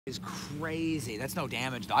Is crazy. That's no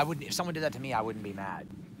damage though. I wouldn't. If someone did that to me, I wouldn't be mad.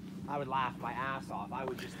 I would laugh my ass off. I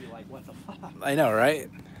would just be like, "What the fuck?" I know, right?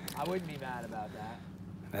 I wouldn't be mad about that.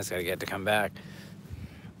 That's gotta get to come back.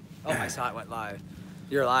 Oh, I saw it went live.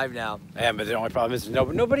 You're live now. Yeah, but the only problem is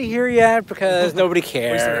nobody here yet because nobody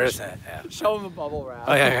cares. Yeah. Show them the bubble wrap.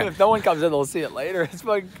 Oh, yeah. If no one comes in, they'll see it later. It's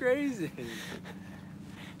fucking crazy.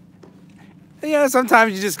 Yeah,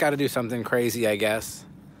 sometimes you just gotta do something crazy, I guess.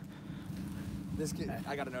 This kid,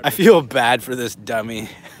 I gotta know. I feel bad for this dummy.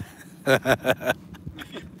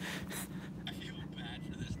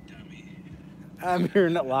 I'm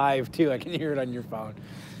hearing it live too. I can hear it on your phone.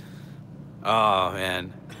 Oh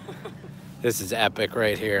man, this is epic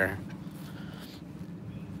right here.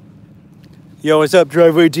 Yo, what's up,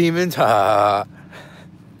 driveway demons? Ha!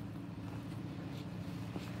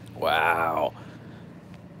 Wow.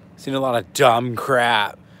 Seen a lot of dumb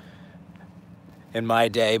crap in my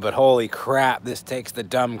day, but holy crap, this takes the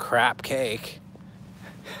dumb crap cake.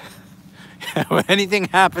 When anything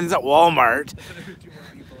happens at Walmart. Two more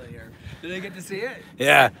people in here. Did they get to see it?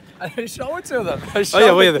 Yeah. I didn't show it to them. Oh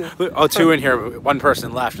yeah, wait. Oh, two in here. One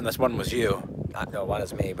person left, and this one was you. No, one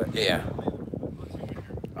is me, but Yeah.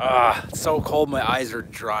 Ah, it's so cold. My eyes are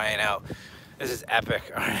drying out. This is epic.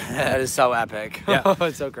 that is so epic. Yeah.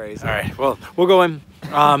 It's so crazy. All right. Well, we'll go in.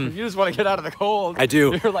 You just want to get out of the cold. I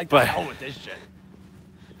do. You're like, but the hell with this shit.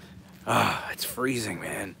 it's freezing,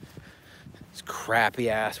 man. It's crappy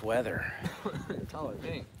ass weather. You're telling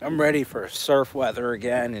me. I'm ready for surf weather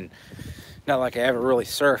again, and not like I ever really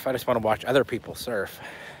surf. I just want to watch other people surf.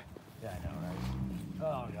 Yeah, I know,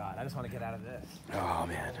 right? Oh god, I just want to get out of this. Oh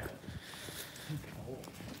man.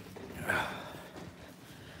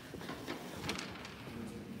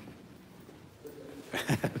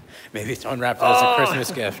 Maybe someone wrapped it as a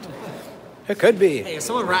Christmas gift. It could be. Hey, if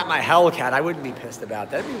someone wrapped my Hellcat, I wouldn't be pissed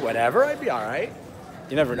about that. It'd be whatever. I'd be all right.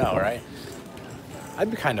 You never know, right? I'd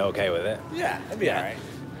be kind of okay with it. Yeah, that'd be all right.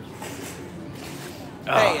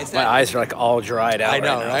 Oh, Hey, it's my that- eyes are like all dried out. I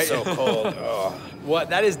know, right? Now. right? It's so cold. Oh. What?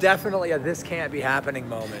 That is definitely a "this can't be happening"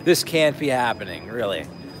 moment. This can't be happening, really.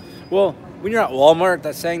 Well, when you're at Walmart,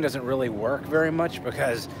 that saying doesn't really work very much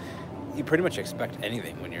because you pretty much expect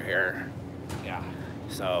anything when you're here. Yeah.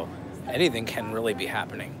 So anything can really be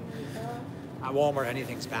happening. At Walmart,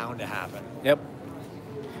 anything's bound to happen. Yep.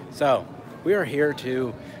 So we are here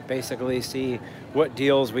to basically see what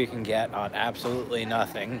deals we can get on absolutely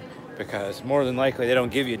nothing, because more than likely they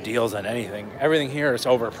don't give you deals on anything. Everything here is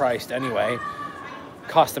overpriced anyway.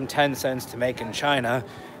 Cost them 10 cents to make in China,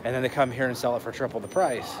 and then they come here and sell it for triple the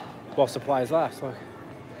price while supplies last. Look.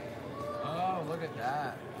 Oh, look at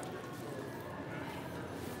that.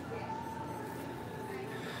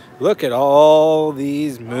 Look at all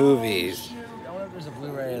these movies. Oh, shoot. I wonder if there's a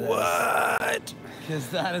Blu-ray of this. What? Because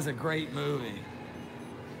that is a great movie.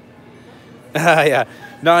 Yeah,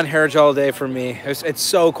 non-hair gel day for me. It's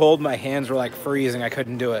so cold, my hands were like freezing. I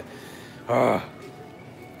couldn't do it. Oh.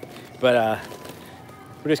 But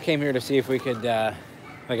we just came here to see if we could, like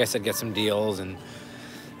I said, get some deals and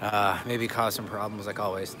maybe cause some problems like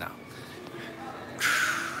always. No.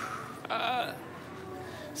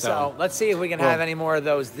 So let's see if we can have any more of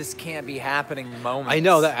those "this can't be happening" moments. I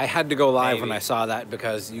know that I had to go live when Maybe. I saw that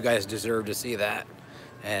because you guys deserve to see that.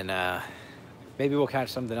 And maybe we'll catch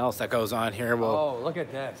something else that goes on here. Oh, look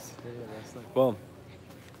at this. Look at this. Look. Well,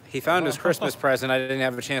 he found his Christmas present. I didn't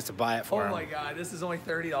have a chance to buy it for Oh him. my God, this is only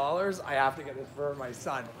 $30. I have to get this for my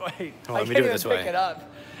son. Wait, Oh, I let me can't do it even this pick way. it up.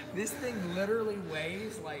 This thing literally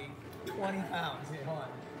weighs like 20 pounds. Here, hold on.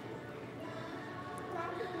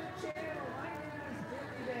 Welcome to the channel. My name is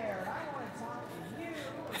Billy Bear, and I want to talk to you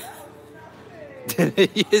about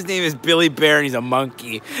nothing. His name is Billy Bear and he's a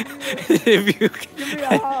monkey. If you, Give me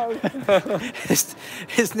a hug.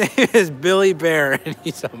 his name is Billy Bear and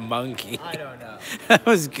he's a monkey. I don't know. That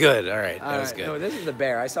was good. All right, that All was right, good. no, this is the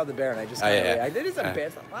bear. I saw the bear and I just Oh, kinda yeah. it is a bear.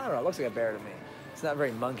 It's not- I don't know. It looks like a bear to me. It's not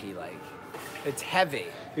very monkey-like. It's heavy.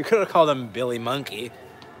 You could have called him Billy Monkey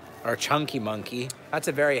or Chunky Monkey. That's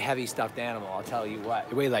a very heavy stuffed animal, I'll tell you what.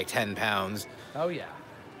 He weighed like 10 pounds. Oh, yeah.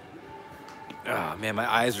 Oh man,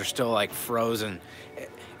 my eyes are still like frozen.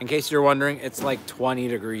 In case you're wondering, it's like 20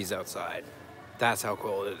 degrees outside. That's how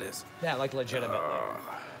cold it is. Yeah, like legitimately.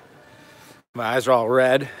 My eyes are all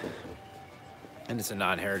red. And it's a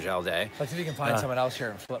non-hair gel day. Let's see if you can find someone else here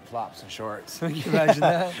in flip-flops and shorts. Can you imagine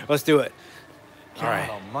that? Let's do it. God All right.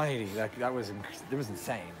 almighty, that was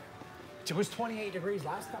insane. It was 28 degrees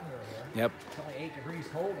last time we were here. Yep. It's only 8 degrees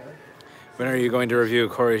colder. When are you going to review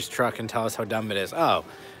Corey's truck and tell us how dumb it is? Oh,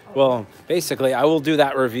 well, basically, I will do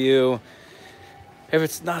that review if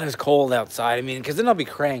it's not as cold outside. I mean, because then I'll be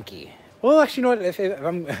cranky. Well, actually, you know what?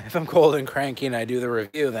 If I'm cold and cranky and I do the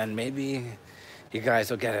review, then maybe you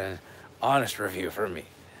guys will get an honest review from me.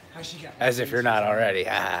 I should get As if you're not already.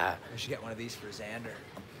 I should get one of these for Xander.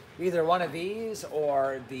 Either one of these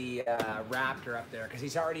or the Raptor up there, because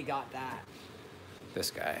he's already got that.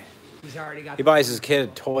 This guy. He's already got. He buys his kid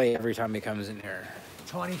a toy every time he comes in here.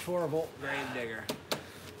 24-volt grave digger.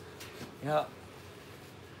 Yep.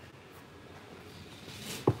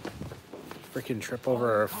 Freaking trip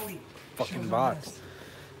over a fucking box.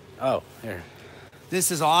 Oh, here.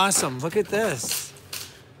 This is awesome. Look at this.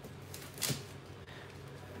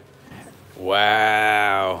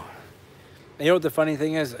 Wow. You know what the funny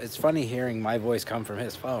thing is? It's funny hearing my voice come from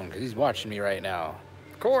his phone because he's watching me right now.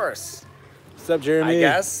 Of course. What's up, Jeremy? I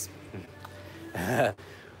guess.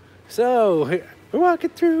 So, we're walking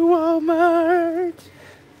through Walmart.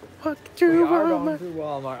 Walking through We are Walmart. going through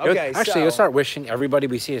Walmart. Okay, Actually, let's start wishing everybody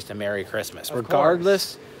we see a Merry Christmas, Of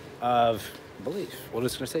regardless of belief. We're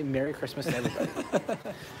just going to say Merry Christmas to everybody.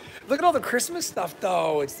 Look at all the Christmas stuff,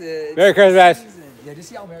 though. It's Merry Christmas. Season. Yeah,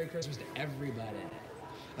 just yell Merry Christmas to everybody.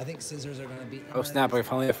 I think scissors are going to be. Oh snap! I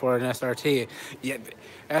finally afford an SRT. Yeah,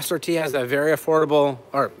 SRT has a very affordable,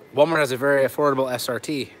 or Walmart has a very affordable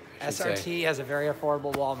SRT. SRT has a very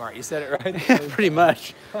affordable Walmart. You said it right. Yeah, pretty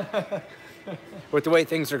much. With the way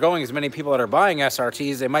things are going, as many people that are buying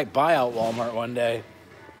SRTs, they might buy out Walmart one day.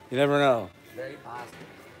 You never know. Very possible.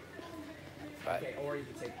 But Okay, or you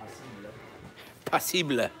could say possible.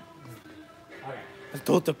 possible. Okay.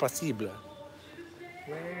 Todo possible.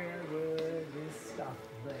 Where would this stuff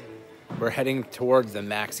be? We're heading towards the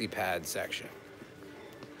maxi pad section.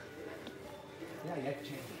 Yeah, you have to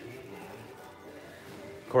change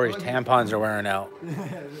Corey's tampons are wearing out.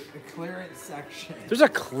 the clearance section. There's a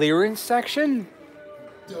clearance section?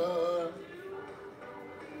 Duh.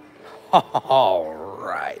 All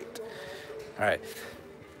right. All right.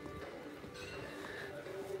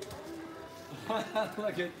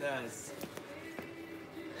 Look at this.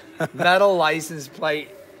 Metal license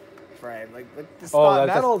plate frame. Like, it's not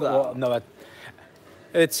metal, though. Well, no,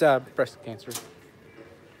 it's breast cancer.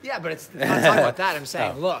 Yeah, but it's I'm not talking about that. I'm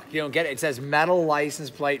saying, look, you don't get it. It says metal license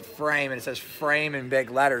plate frame, and it says frame in big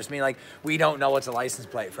letters. I mean, like, we don't know what's a license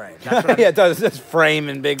plate frame. That's what Yeah, it does. It's frame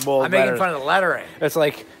in big bold I'm making letters. fun of the lettering. It's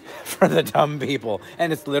like for the dumb people,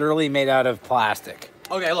 and it's literally made out of plastic.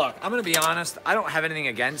 Okay, look, I'm going to be honest. I don't have anything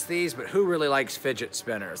against these, but who really likes fidget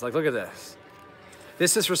spinners? Like, look at this.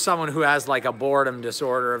 This is for someone who has, like, a boredom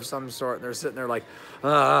disorder of some sort, and they're sitting there like,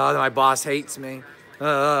 my boss hates me.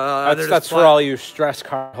 That's for all you stress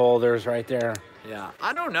card holders right there. Yeah,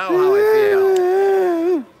 I don't know how I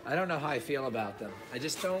feel. I don't know how I feel about them. I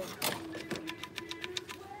just don't.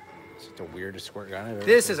 It's the weirdest squirt gun I've ever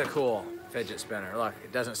This seen. is a cool fidget spinner. Look,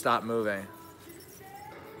 it doesn't stop moving.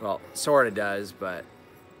 Well, sort of does, but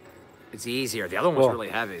it's easier. The other one's really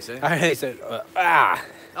heavy, see? I said,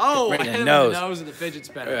 Oh, right I in hit the him nose. in the nose of the fidget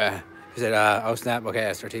spinner. He said, oh snap, okay,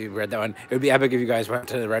 SRT, read that one. It would be epic if you guys went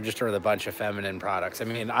to the register with a bunch of feminine products. I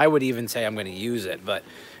mean, I would even say I'm going to use it, but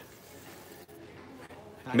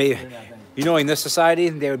maybe, you know, in this society,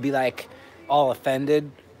 they would be like all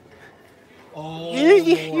offended. Oh,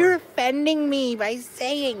 You're offending me by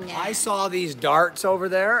saying that. I saw these darts over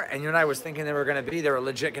there, and you and I was thinking they were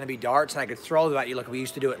legit going to be darts, and I could throw them at you like we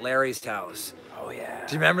used to do at Larry's house. Oh, yeah.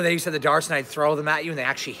 Do you remember they used to have the darts, and I'd throw them at you, and they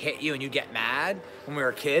actually hit you, and you'd get mad when we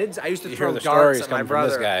were kids? I used to You throw hear the darts stories at my coming from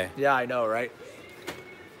this brother. guy. Yeah, I know, right?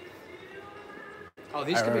 Oh,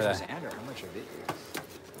 these I could be remember for Xander. How much are these?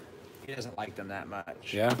 He doesn't like them that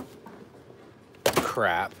much. Yeah?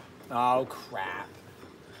 Crap. Oh, crap.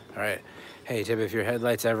 All right. Hey, Tib, if your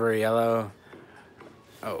headlight's ever yellow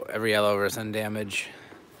over sun damage,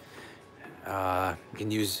 you can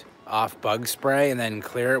use off bug spray and then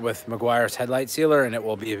clear it with Meguiar's headlight sealer, and it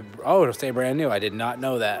will be, it'll stay brand new. I did not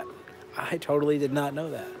know that. I totally did not know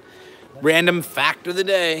that. Random fact of the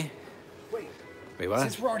day. Wait, what?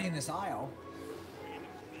 Since we're already in this aisle.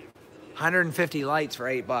 150 lights for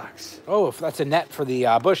 $8. Oh, if that's a net for the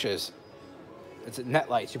bushes. It's net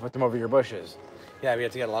lights. You put them over your bushes. Yeah, we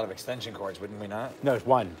have to get a lot of extension cords, wouldn't we not? No, it's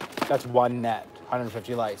one. That's one net,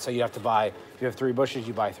 150 lights. So you have to buy, if you have 3 bushes,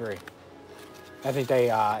 you buy 3. I think they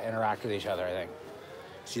interact with each other, I think.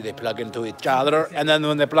 See, they plug into each other, and then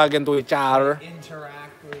when they plug into each other,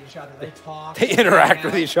 Interact with each other. They talk. they interact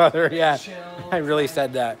with each other, yeah. Chill. I really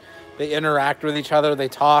said that. They interact with each other, they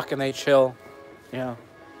talk, and they chill. Yeah.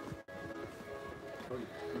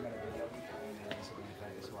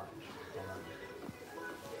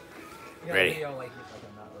 Ready.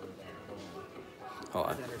 Hold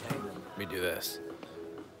on. Let me do this.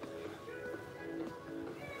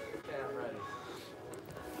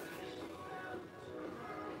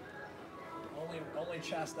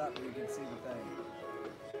 chest up where you can see the thing.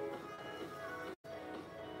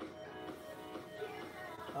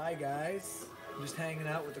 Hi guys, I'm just hanging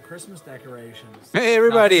out with the Christmas decorations. Hey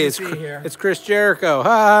everybody, it's Chris Jericho.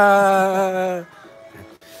 Ha!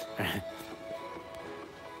 I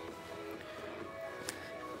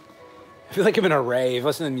feel like I'm in a rave.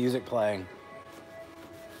 Listen to the music playing.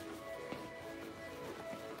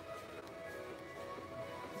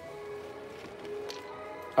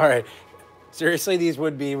 All right. Seriously, these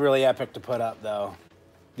would be really epic to put up, though.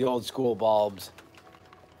 The old school bulbs.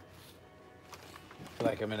 I feel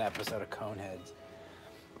like I'm in an episode of Coneheads.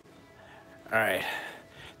 All right.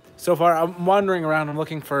 So far, I'm wandering around. I'm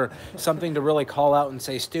looking for something to really call out and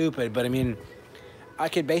say stupid. But, I mean, I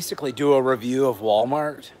could basically do a review of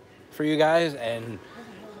Walmart for you guys. And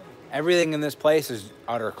everything in this place is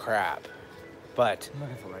utter crap. But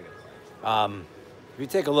if you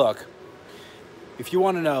take a look, if you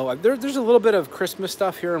want to know, there's a little bit of Christmas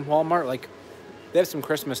stuff here in Walmart. Like, they have some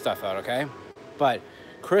Christmas stuff out, okay? But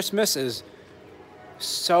Christmas is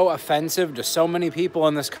so offensive to so many people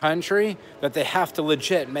in this country that they have to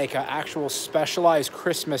legit make an actual specialized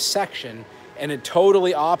Christmas section in a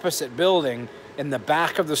totally opposite building in the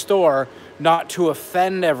back of the store, not to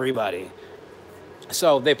offend everybody.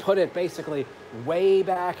 So they put it basically way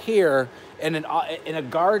back here in a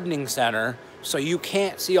gardening center, so you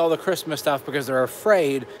can't see all the Christmas stuff because they're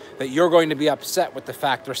afraid that you're going to be upset with the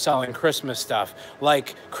fact they're selling Christmas stuff.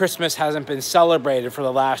 Like Christmas hasn't been celebrated for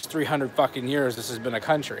the last 300 fucking years this has been a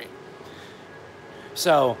country.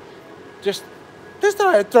 So just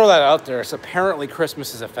thought I'd throw that out there. So apparently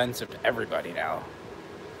Christmas is offensive to everybody now.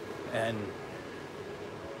 And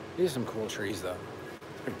these are some cool trees though.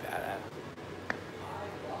 It's pretty badass.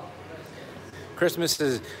 Christmas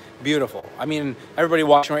is beautiful. I mean, everybody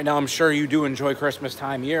watching right now, I'm sure you do enjoy Christmas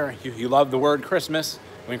time of year. You love the word Christmas.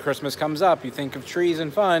 When Christmas comes up, you think of trees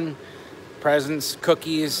and fun, presents,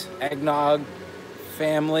 cookies, eggnog,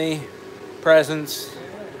 family, presents.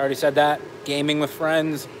 I already said that. Gaming with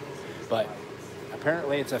friends. But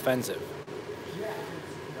apparently it's offensive.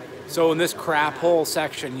 So in this crap hole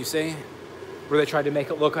section, you see, where they tried to make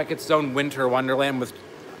it look like its own winter wonderland with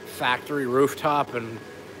factory rooftop and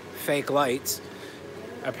fake lights.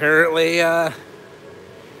 Apparently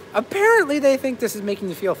they think this is making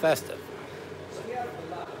you feel festive.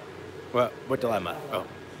 What dilemma? Oh.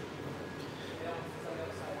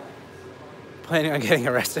 Planning on getting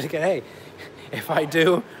arrested again? Hey, if I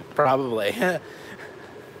do, probably.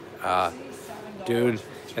 Dude,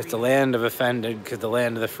 it's the land of offended because the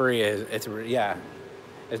land of the free it's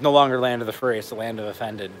no longer land of the free, it's the land of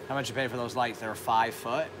offended. How much you pay for those lights? They were 5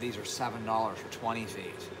 foot. These are $7 for 20 feet.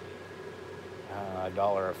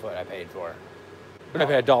 $1 a foot I paid for. But I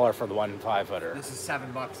paid $1 for the 1 5-footer. This is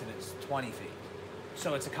 $7 and it's 20 feet.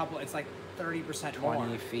 So it's it's like 30% more.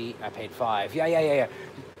 20 feet, I paid $5. Yeah.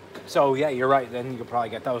 So yeah, you're right. Then you could probably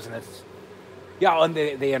get those, and it's and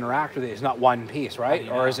they interact with it. It's not one piece, right?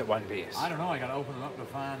 Or is it one piece? I don't know. I gotta open them up to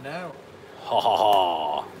find out.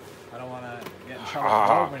 Ha. I don't want to get in trouble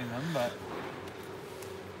for opening them, but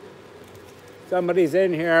somebody's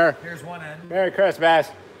in here. Here's one end. Merry Christmas.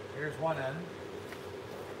 Here's one end.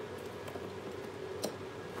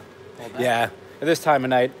 Yeah, at this time of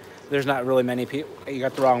night, there's not really many people. You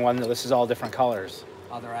got the wrong one. This is all different colors.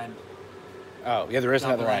 Other end. Oh, yeah, there is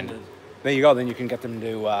another end. There you go. Then you can get them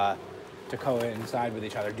to coincide with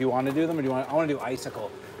each other. Do you want to do them, or do you want? I want to do icicle,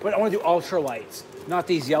 but I want to do ultra whites, not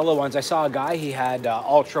these yellow ones. I saw a guy. He had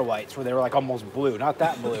ultra whites where they were like almost blue, not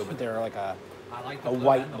that blue, but they were like a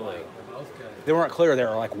white blue. They're both good. They weren't clear. They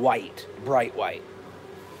were like white, bright white.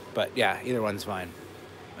 But yeah, either one's fine.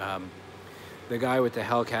 The guy with the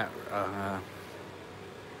Hellcat,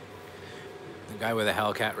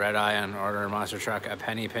 red eye on order monster truck, a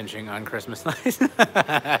penny pinching on Christmas night.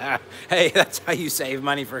 Hey, that's how you save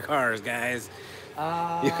money for cars, guys.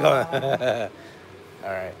 All right.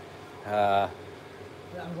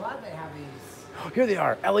 I'm glad they have these. Oh, here they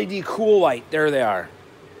are. LED cool light. There they are.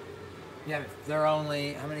 Yeah, but they're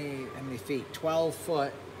only how many feet? 12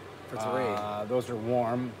 foot for 3. Those are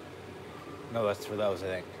warm. No, that's for those, I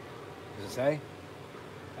think. Does it say?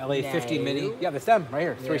 LA 50 mini. Yeah, that's them right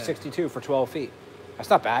here. 362 for 12 feet. That's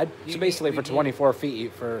not bad. So basically for 24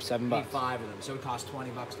 feet for $7. You need 5 of them, so it costs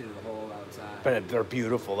 $20 to do the whole outside. But they're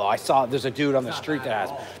beautiful though. I saw there's a dude on the street that has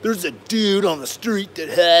them. There's a dude on the street that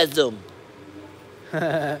has them.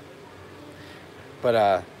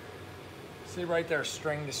 But see right there,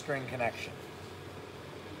 string to string connection.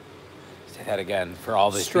 say that again for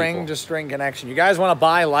all these string people. to string connection. You guys want to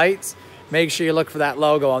buy lights? Make sure you look for that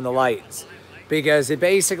logo on the lights, because it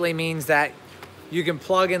basically means that you can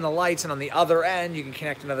plug in the lights, and on the other end, you can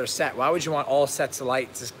connect another set. Why would you want all sets of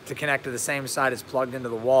lights to connect to the same side as plugged into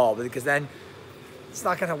the wall? Because then it's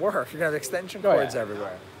not going to work. You're going to have extension cords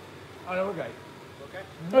everywhere. Oh, no, we're good. Okay?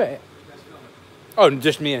 Oh, yeah. Oh,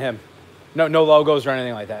 just me and him. No logos or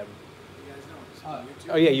anything like that.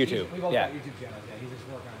 Oh, yeah, YouTube. We both yeah. got YouTube channels. Yeah, he's just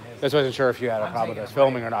working on his. Just wasn't sure if you had a problem with us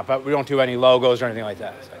filming or not, but we don't do any logos or anything like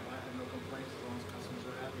that. So.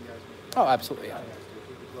 Oh, absolutely. Yeah.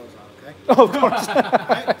 Oh, of course.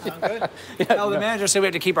 Sound good? Yeah, no, the manager said we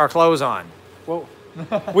have to keep our clothes on. Well,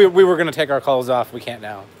 we were going to take our clothes off. We can't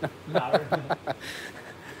now.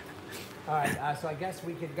 All right, so I guess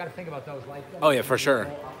we got to think about those lights. Oh, yeah, for sure.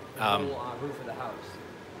 The whole roof of the house,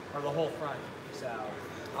 or the whole front. So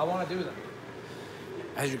I want to do them.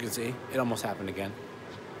 As you can see, it almost happened again.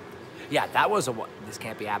 Yeah, that was a this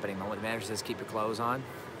can't be happening moment. The manager says keep your clothes on.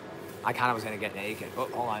 I kind of was going to get naked. Oh,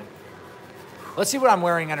 hold on. Let's see what I'm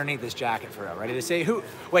wearing underneath this jacket for real. Ready to see? Who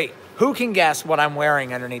can guess what I'm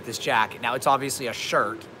wearing underneath this jacket? Now, it's obviously a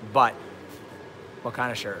shirt, but what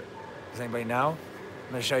kind of shirt? Does anybody know?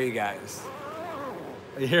 I'm going to show you guys.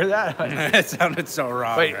 You hear that? It sounded so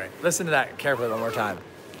wrong. Wait, right? Listen to that carefully one more time.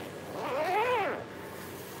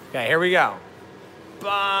 Okay, here we go.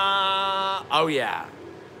 Oh, yeah.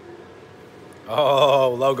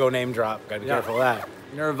 Oh, logo name drop. Gotta be careful of that.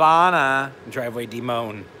 Nirvana. Driveway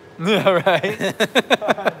Demone. Yeah, right.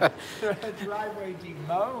 Driveway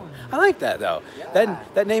Demone. I like that though. Yeah.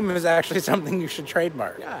 That name is actually something you should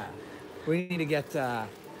trademark. Yeah. We need to get to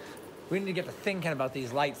thinking about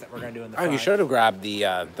these lights that we're gonna do in the front. Oh, you should have grabbed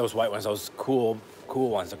the those white ones, those cool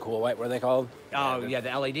ones. The cool white, what are they called? Oh yeah,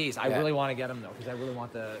 the LEDs. I really want to get them though, because I really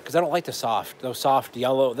want the. Because I don't like those soft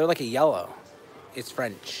yellow. They're like a yellow. It's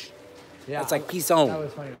French. Yeah, it's like Pisson. That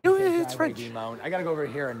was funny. It's French. Demone. I gotta go over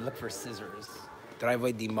here and look for scissors.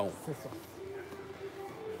 Driveway Demone.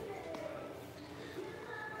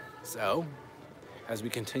 So, as we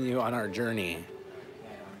continue on our journey.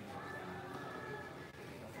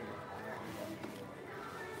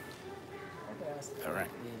 All right.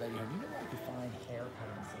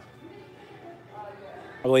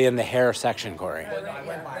 Probably in the hair section, Corey. I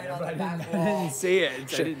went by them, but I didn't see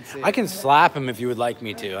it. I can slap him if you would like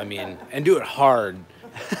me to. I mean, and do it hard.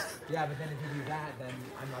 Yeah, but then if you do that, then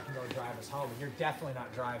I'm not going to drive us home. And you're definitely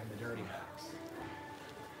not driving the dirty box.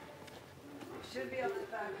 Should be on the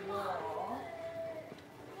back wall.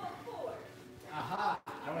 Aha!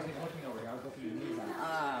 I wasn't even looking over here. I was looking at these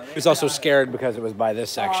on. He was also scared because it was by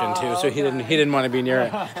this section too, so he didn't want to be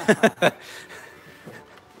near it.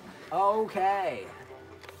 Okay.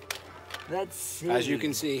 Let's see. As you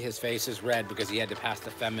can see, his face is red because he had to pass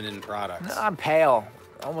the feminine products. I'm pale,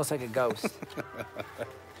 almost like a ghost.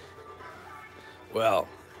 Well,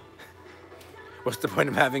 what's the point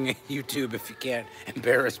of having a YouTube if you can't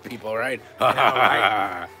embarrass people, right?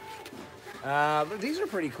 Right. But these are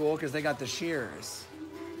pretty cool because they got the shears.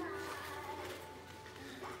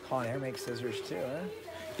 Con Air makes scissors too, huh?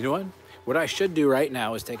 You know what? What I should do right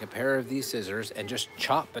now is take a pair of these scissors and just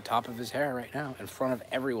chop the top of his hair right now in front of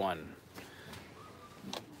everyone.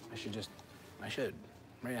 I should,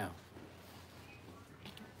 right now.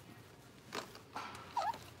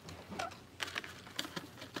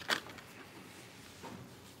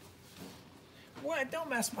 What? Don't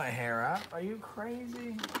mess my hair up. Are you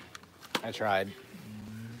crazy? I tried.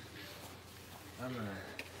 I'm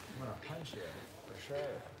gonna punch you for sure.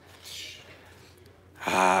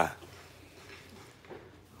 Ah.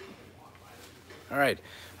 All right.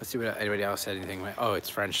 Let's see what anybody else said. Anything? Oh, it's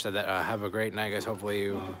French. Said that. Have a great night, guys. Hopefully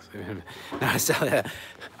you. No, so, I'm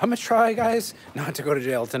gonna try, guys, not to go to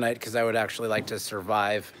jail tonight because I would actually like to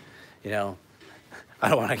survive. You know, I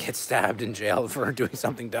don't want to get stabbed in jail for doing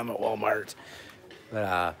something dumb at Walmart.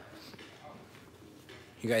 But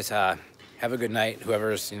you guys have a good night.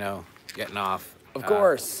 Whoever's getting off. Of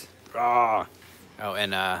course. Oh,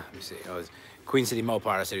 and let me see. Queen City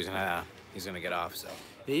Mopar said he's gonna get off. So.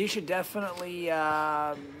 Yeah, you should definitely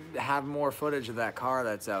have more footage of that car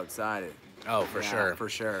that's outside. Oh, for sure. For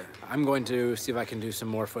sure. I'm going to see if I can do some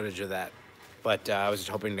more footage of that. But I was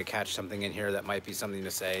just hoping to catch something in here that might be something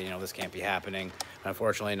to say, this can't be happening.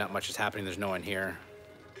 Unfortunately, not much is happening. There's no one here.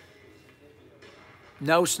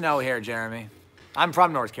 No snow here, Jeremy. I'm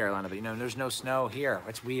from North Carolina, but there's no snow here.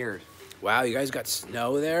 It's weird. Wow, you guys got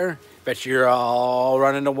snow there? Bet you're all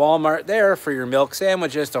running to Walmart there for your milk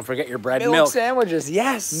sandwiches. Don't forget your bread and milk. Milk sandwiches,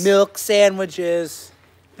 yes. Milk sandwiches.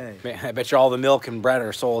 Hey. I bet you all the milk and bread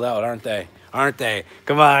are sold out, aren't they? Aren't they?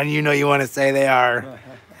 Come on, you want to say they are.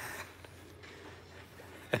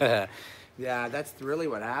 Yeah, that's really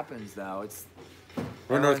what happens, though.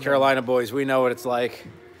 We're North Carolina boys. We know what it's like.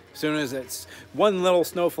 As soon as it's one little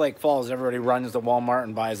snowflake falls, everybody runs to Walmart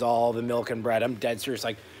and buys all the milk and bread. I'm dead serious.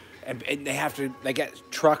 Like, and they get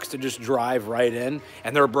trucks to just drive right in,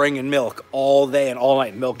 and they're bringing milk all day and all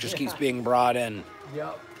night. Milk just keeps being brought in.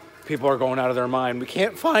 Yep. People are going out of their mind. We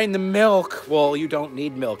can't find the milk. Well, you don't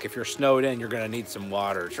need milk. If you're snowed in, you're going to need some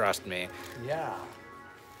water. Trust me. Yeah.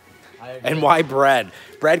 And why bread?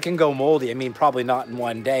 Bread can go moldy. I mean, probably not in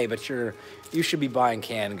one day, but you should be buying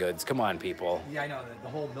canned goods. Come on, people. Yeah, I know, the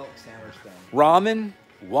whole milk sandwich thing. Ramen,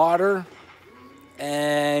 water,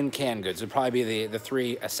 and canned goods would probably be the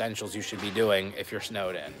three essentials you should be doing if you're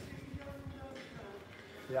snowed in.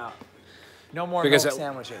 Yeah. No more milk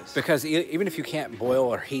sandwiches. Because even if you can't boil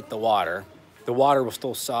or heat the water will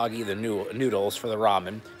still soggy the noodles for the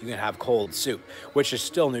ramen. You can have cold soup, which is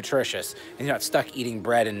still nutritious, and you're not stuck eating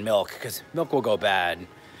bread and milk, because milk will go bad.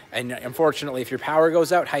 And unfortunately, if your power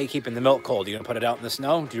goes out, how are you keeping the milk cold? You gonna put it out in the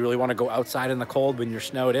snow? Do you really want to go outside in the cold when you're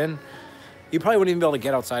snowed in? You probably wouldn't even be able to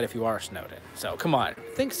get outside if you are snowed in. So come on,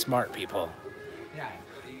 think smart, people. Yeah,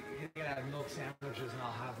 you're gonna have milk sandwiches, and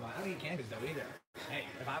I'll have my. I don't eat canned goods though either. Hey,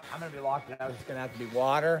 if I'm gonna be locked out, it's gonna have to be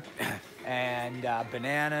water and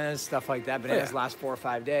bananas, stuff like that. Bananas last 4 or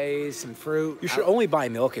 5 days. Some fruit. You should only buy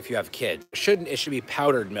milk if you have kids. It should be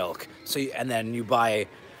powdered milk. And then you buy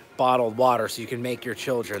bottled water so you can make your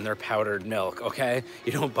children their powdered milk. Okay,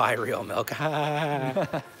 you don't buy real milk. No,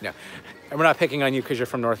 and we're not picking on you because you're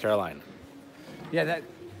from North Carolina. Yeah, that.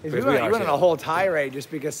 You went on a whole tirade just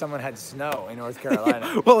because someone had snow in North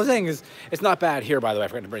Carolina. Well, the thing is, it's not bad here, by the way. I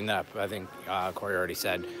forgot to bring that up. I think Corey already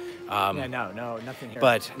said. Yeah, no, nothing here.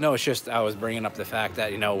 But no, it's just I was bringing up the fact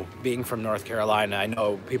that, being from North Carolina, I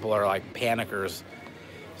know people are like panickers.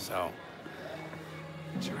 So.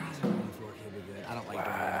 I don't like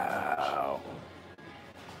wow.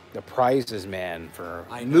 The prices, man, for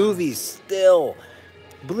movies still.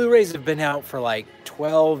 Blu-rays have been out for like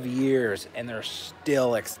 12 years, and they're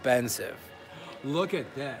still expensive. Look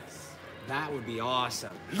at this. That would be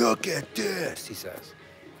awesome. Look at this, He says.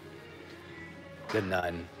 The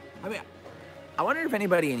Nun. I mean, I wonder if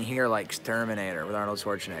anybody in here likes Terminator with Arnold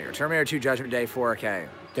Schwarzenegger. Terminator 2 Judgment Day 4K.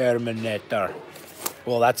 Terminator.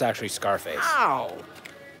 Well, that's actually Scarface. Ow!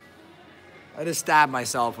 I just stabbed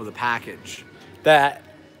myself with a package. That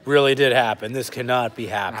really did happen. This cannot be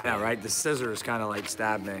happening. I know, right? The scissors kind of like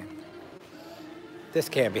stabbed me. This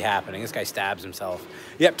can't be happening. This guy stabs himself.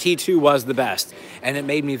 Yep, T2 was the best. And it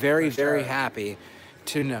made me very, very happy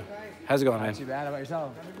to know. How's it going, man? Not too bad. How about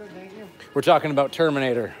yourself? We're talking about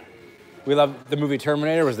Terminator. We love the movie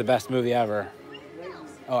Terminator. Was the best movie ever.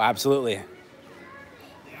 Oh, absolutely.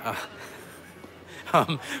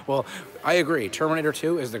 Well, I agree. Terminator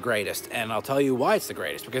 2 is the greatest, and I'll tell you why it's the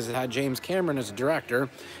greatest, because it had James Cameron as a director,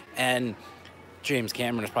 and James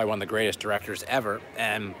Cameron is probably one of the greatest directors ever.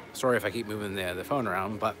 And sorry if I keep moving the phone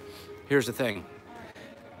around, but here's the thing.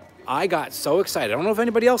 I got so excited. I don't know if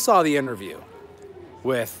anybody else saw the interview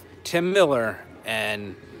with Tim Miller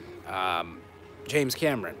and James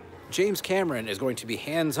Cameron. James Cameron is going to be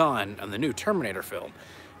hands-on on the new Terminator film.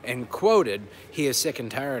 And quoted, he is sick and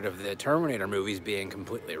tired of the Terminator movies being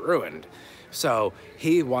completely ruined. So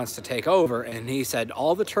he wants to take over, and he said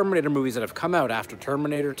all the Terminator movies that have come out after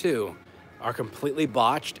Terminator 2 are completely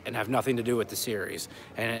botched and have nothing to do with the series.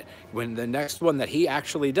 And when the next one that he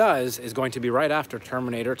actually does is going to be right after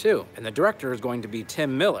Terminator 2. And the director is going to be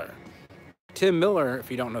Tim Miller. Tim Miller, if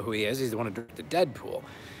you don't know who he is, he's the one who directed Deadpool.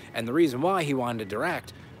 And the reason why he wanted to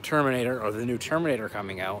direct Terminator, or the new Terminator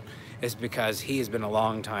coming out, is because he has been a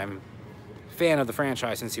long time fan of the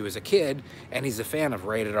franchise since he was a kid, and he's a fan of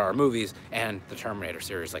rated R movies and the Terminator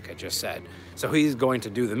series, like I just said. So he's going to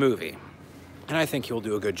do the movie, and I think he'll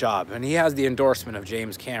do a good job. And he has the endorsement of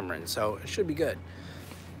James Cameron, so it should be good.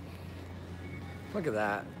 Look at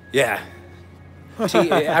that. Yeah.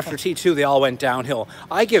 After T2, they all went downhill.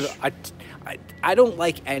 I don't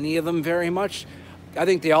like any of them very much. I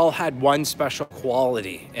think they all had one special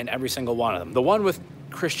quality in every single one of them. The one with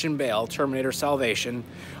Christian Bale, Terminator Salvation,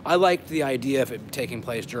 I liked the idea of it taking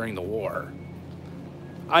place during the war.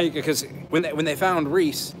 Because when they found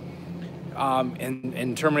Reese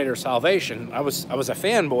in Terminator Salvation, I was a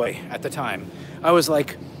fanboy at the time. I was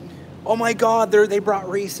like, oh my God, they brought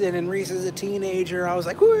Reese in, and Reese is a teenager. I was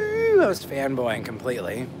like, woo! I was fanboying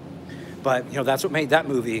completely. But that's what made that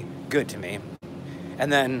movie good to me.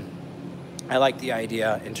 And then I liked the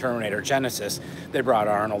idea in Terminator Genesis. They brought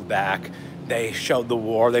Arnold back. They showed the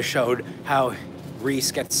war. They showed how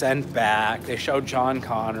Reese gets sent back. They showed John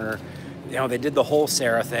Connor. They did the whole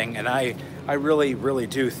Sarah thing. And I really, really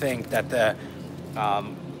do think that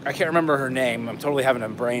I can't remember her name. I'm totally having a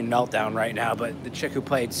brain meltdown right now. But the chick who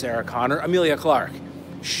played Sarah Connor, Emilia Clarke,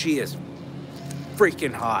 she is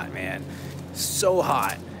freaking hot, man. So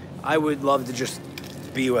hot. I would love to just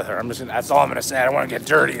be with her. That's all I'm gonna say. I don't want to get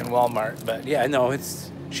dirty in Walmart, but yeah, no,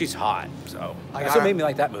 she's hot. So that's what made me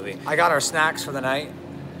like that movie. I got our snacks for the night.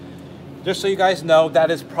 Just so you guys know,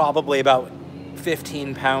 that is probably about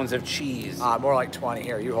 15 pounds of cheese. More like 20.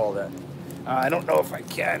 Here, you hold it. I don't know if I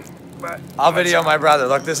can, but I'll video my brother.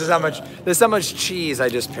 Look, this is how much cheese I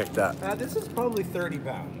just picked up. this is probably 30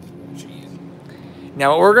 pounds of cheese.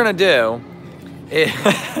 Now what we're gonna do is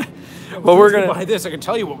Well, we're gonna buy this. I can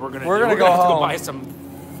tell you what we're gonna do. We're gonna go have to home. go buy some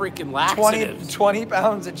freaking laxatives. 20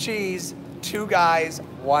 pounds of cheese, 2 guys,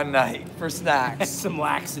 1 night for snacks. Some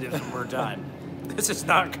laxatives and we're done. This is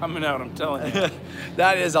not coming out, I'm telling you.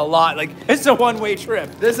 That is a lot. Like, It's a one-way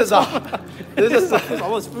trip. this is a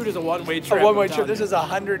All this food is a one-way trip. a one-way I'm trip. telling This you. is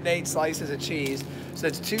 108 slices of cheese. So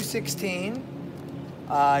that's 216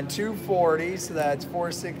 and 240. So that's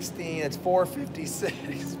 416. That's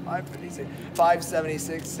 456. 556.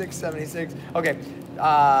 576. 676. Okay.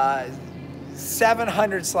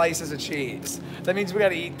 700 slices of cheese. That means we got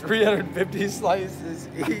to eat 350 slices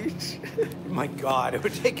each. My God, it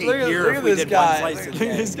would take a Look year at if we this did guy. one slice a Look,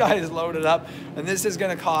 day. this guy is loaded up, and this is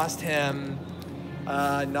going to cost him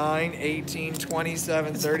 9, 18,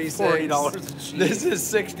 27, 36. $40 of cheese. This is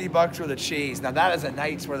 $60 worth of cheese. Now that is a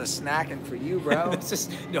night's worth of snacking for you, bro. This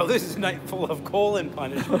is a night full of colon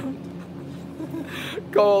punishment.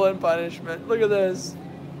 Colon punishment. Look at this.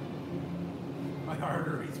 My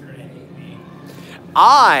arteries are gonna hate me.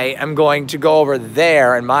 I am going to go over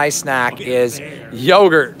there, and my snack is there.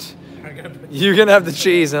 yogurt. I'm gonna put You can have the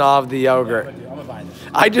cheese and I'll have the yogurt. I'm gonna buy this.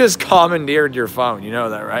 I just commandeered your phone. You know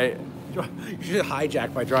that, right? You should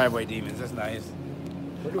hijack my driveway demons. That's nice.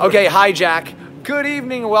 Okay, hijack. Good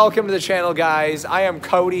evening and welcome to the channel, guys. I am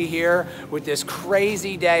Cody here with this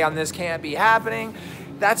crazy day on This Can't Be Happening.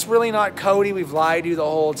 That's really not Cody. We've lied to you the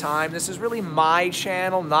whole time. This is really my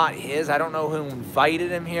channel, not his. I don't know who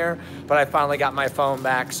invited him here, but I finally got my phone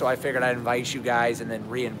back, so I figured I'd invite you guys and then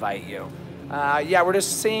re-invite you. Yeah, we're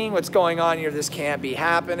just seeing what's going on here. This can't be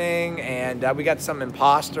happening, and we got some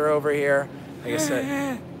imposter over here. Like I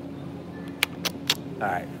said. All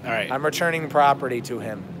right. I'm returning property to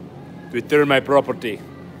him. Return my property.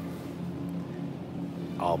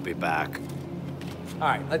 I'll be back. All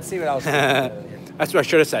right, let's see what else. we can do. That's what I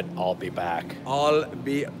should have said. I'll be back. I'll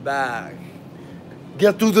be back.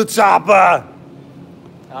 Get to the chopper.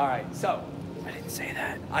 All right, so I didn't say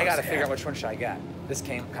that. I got to figure out which one should I get. This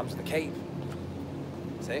comes with a cape.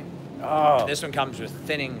 See? Oh. This one comes with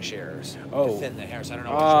thinning shears Oh. to thin the hair. So I don't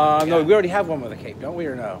know which one. No, to we already have one with a cape, don't we,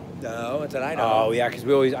 or no? get. No, that's what I know. Oh, yeah,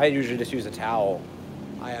 because I usually just use a towel.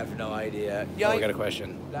 I have no idea. Oh, we got a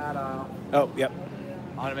question. That, Oh, yep.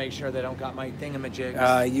 I want to make sure they don't got my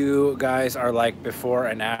thingamajigs. You guys are like before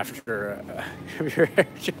and after your hair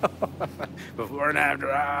show. Before and after.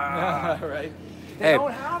 Right? They Hey,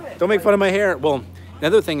 don't have it. don't make fun of my hair. Well,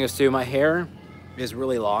 another thing is too, my hair is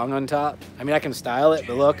really long on top. I mean, I can style it,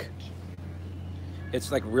 but look,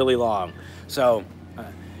 it's like really long. So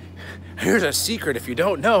here's a secret if you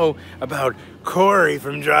don't know about Corey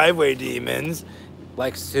from Driveway Demons.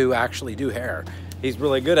 Likes to actually do hair. He's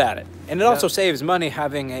really good at it. And it also saves money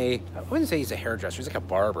having I wouldn't say he's a hairdresser, he's like a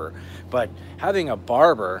barber. But having a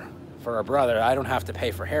barber for a brother, I don't have to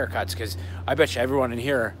pay for haircuts because I bet you everyone in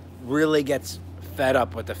here really gets fed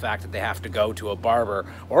up with the fact that they have to go to a barber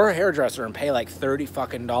or a hairdresser and pay like $30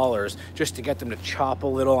 fucking just to get them to chop a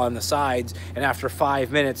little on the sides. And after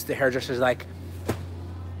 5 minutes, the hairdresser's like,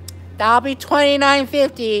 that'll be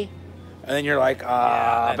 $29.50. And then you're like,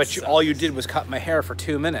 but all you did was cut my hair for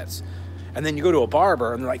 2 minutes. And then you go to a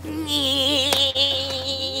barber and they're like,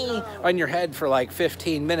 on your head for like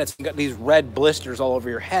 15 minutes. You got these red blisters all over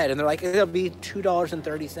your head. And they're like, it'll be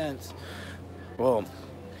 $2.30. Well,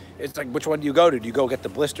 it's like, which one do you go to? Do you go get the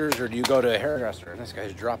blisters or do you go to a hairdresser? And this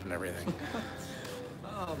guy's dropping everything.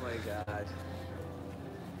 Oh my God.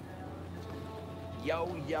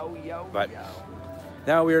 Yo. But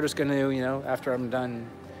now we're just going to, after I'm done.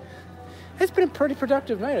 It's been a pretty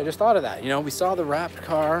productive night. I just thought of that. We saw the wrapped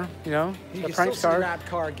car, the prank car. wrapped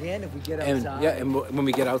car again if we get And outside. yeah, and when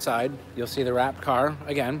we get outside, you'll see the wrapped car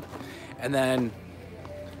again. And then,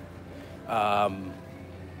 let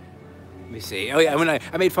me see. Oh yeah,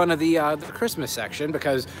 I made fun of the Christmas section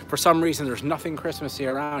because for some reason there's nothing Christmassy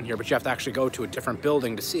around here, but you have to actually go to a different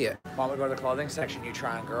building to see it. While we go to the clothing section, you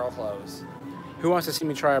try on girl clothes. Who wants to see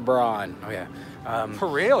me try a bra on? Oh yeah. For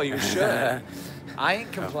real, you should. I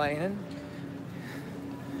ain't complaining.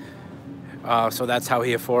 So that's how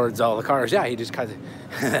he affords all the cars. Yeah, he just cuts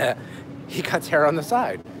he cuts hair on the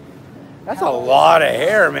side. That's a lot of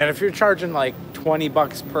hair, man. If you're charging like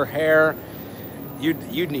 $20 per hair,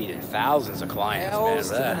 You'd need thousands of clients, Hells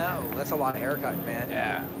to man. no. That's a lot of haircut, man.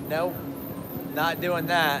 Yeah. Nope. Not doing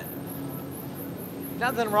that.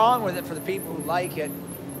 Nothing wrong with it for the people who like it.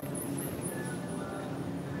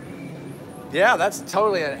 Yeah, that's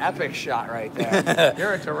totally an epic shot right there.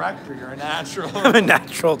 You're a director. You're a natural. I'm a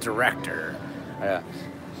natural director. Yeah.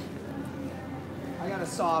 I got a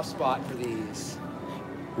soft spot for these.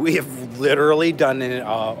 We have literally done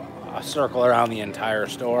a circle around the entire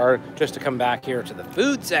store just to come back here to the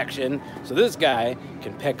food section so this guy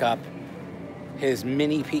can pick up his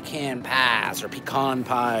mini pecan pies or pecan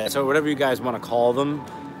pies, so whatever you guys want to call them.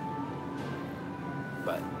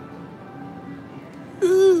 But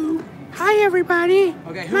ooh, hi everybody.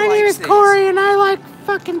 Okay, who my likes name is these? Corey and I like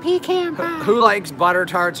fucking pecan pie. Who likes butter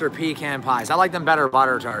tarts or pecan pies? I like them better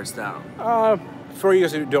butter tarts though. For you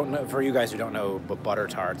guys who don't know what butter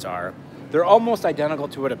tarts are, they're almost identical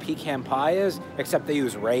to what a pecan pie is, except they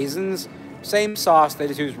use raisins. Same sauce, they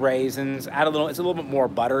just use raisins. Add a little. It's a little bit more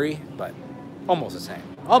buttery, but almost the same.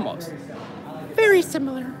 Almost. Very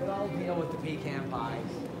similar. But I'll deal with the pecan pies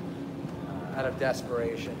out of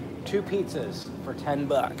desperation. 2 pizzas for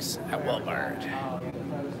 $10 at Walmart,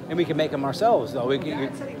 and we can make them ourselves though.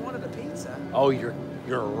 Dad said he wanted a pizza. Oh, you're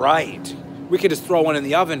right. We could just throw one in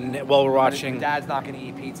the oven while we're watching. Dad's not going to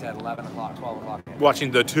eat pizza at 11 o'clock, 12 o'clock.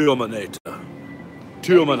 Watching the Terminator. Maybe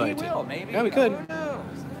Terminator. he will, maybe. Yeah, we could. Who knows?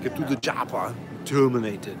 Get through the chopper.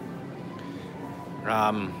 Terminated.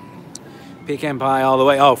 Pecan pie all the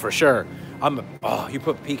way. Oh, for sure. You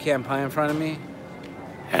put pecan pie in front of me?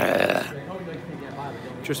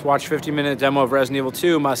 Just watched 50-minute demo of Resident Evil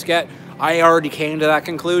 2 Musket. I already came to that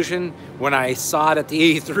conclusion when I saw it at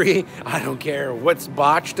the E3. I don't care what's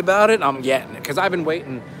botched about it, I'm getting it. Because I've been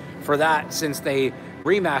waiting for that since they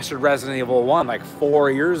remastered Resident Evil 1 like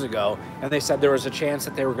 4 years ago. And they said there was a chance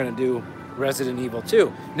that they were going to do Resident Evil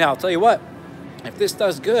 2. Now, I'll tell you what. If this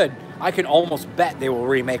does good, I can almost bet they will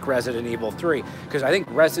remake Resident Evil 3. Because I think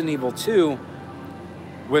Resident Evil 2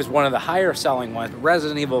 was one of the higher selling ones. But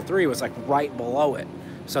Resident Evil 3 was like right below it.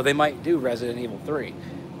 So they might do Resident Evil 3.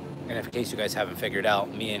 And in case you guys haven't figured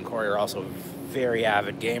out, me and Corey are also very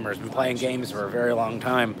avid gamers. Been playing games for a very long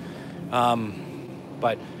time.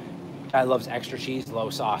 But Dad loves extra cheese, low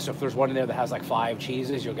sauce. So if there's one in there that has like 5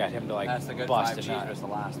 cheeses, you'll get him to like That's the good bust 5 a cheese nut. was the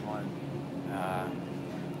last one.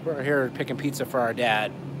 We're here picking pizza for our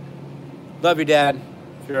dad. Love you, Dad.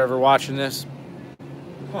 If you're ever watching this,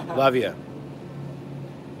 love you.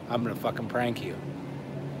 I'm gonna fucking prank you.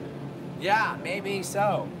 Yeah, maybe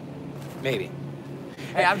so. Maybe.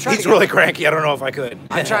 Hey, I'm trying He's to get, really cranky. I don't know if I could.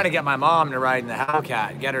 I'm trying to get my mom to ride in the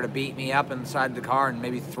Hellcat, get her to beat me up inside the car and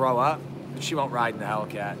maybe throw up. But she won't ride in the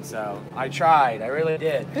Hellcat, so I tried. I really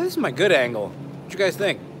did. Hey, this is my good angle. What you guys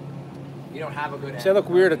think? You don't have a good See, I look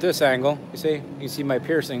weird at this angle. You can see my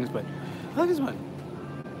piercings, but look at this one.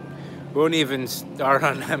 Won't even start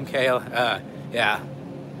on MK. Yeah.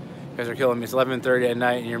 You guys are killing me. It's 11:30 at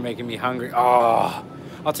night and you're making me hungry. Oh,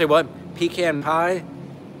 I'll tell you what, pecan pie,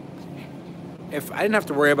 if I didn't have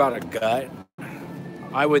to worry about a gut,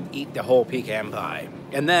 I would eat the whole pecan pie.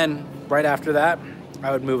 And then, right after that,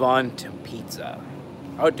 I would move on to pizza.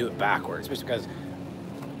 I would do it backwards, just because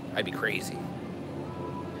I'd be crazy.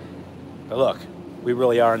 But look, we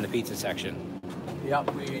really are in the pizza section.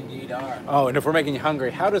 Yep, we indeed are. Oh, and if we're making you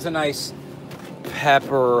hungry, how does a nice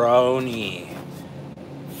pepperoni,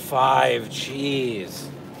 5 cheese,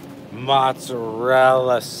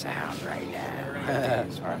 mozzarella sound right now?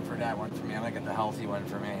 One for Dad, one for me. I'm gonna get the healthy one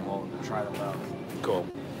for me, and we'll try them both. Cool.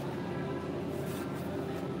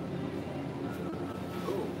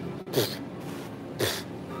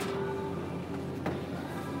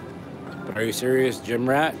 But are you serious, gym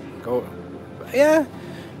rat? Go. Yeah,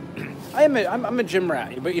 I'm a gym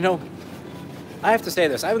rat. But you know, I have to say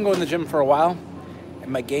this. I've been going to the gym for a while,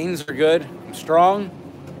 and my gains are good. I'm strong,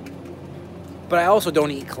 but I also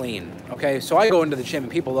don't eat clean. Okay, so I go into the gym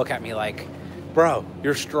and people look at me like, bro,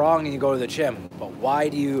 you're strong and you go to the gym, but why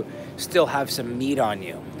do you still have some meat on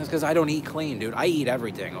you? It's because I don't eat clean, dude. I eat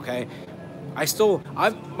everything, okay?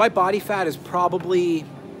 My body fat is probably,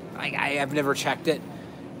 I have never checked it.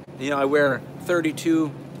 You know, I wear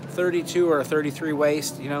 32 or 33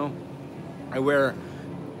 waist, you know. I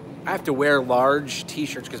have to wear large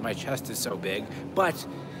t-shirts because my chest is so big. But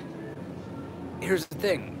here's the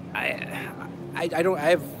thing.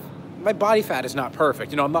 My body fat is not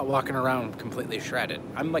perfect. You know, I'm not walking around completely shredded.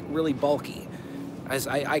 I'm like really bulky.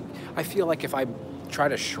 I feel like if I try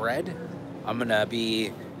to shred, I'm gonna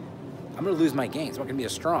lose my gains. I'm not gonna be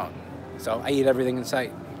as strong. So I eat everything in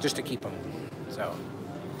sight just to keep them. So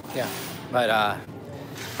yeah, but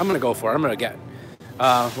I'm gonna go for it. I'm gonna get.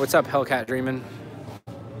 What's up, Hellcat Dreamin'?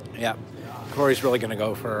 Yeah, Corey's really gonna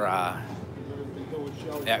go for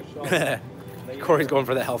yeah. Corey's going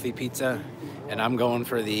for the healthy pizza, and I'm going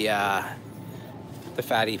for the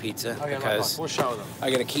fatty pizza because we'll show them. I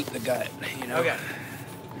gotta keep the gut. You know. Okay.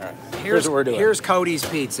 All right. Here's what we're doing. Here's Cody's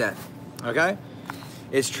pizza. Okay.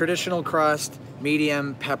 It's traditional crust,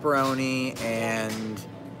 medium pepperoni, and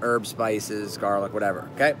herb spices, garlic, whatever.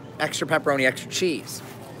 Okay. Extra pepperoni, extra cheese.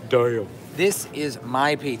 Damn. This is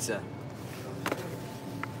my pizza.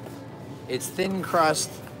 It's thin crust,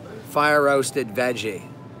 fire roasted veggie.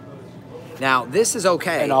 Now, this is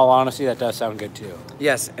okay. In all honesty, that does sound good too.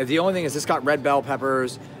 Yes, the only thing is this got red bell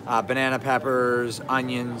peppers, banana peppers,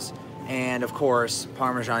 onions, and of course,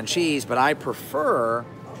 Parmesan cheese, but I prefer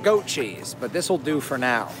goat cheese, but this will do for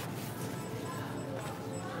now.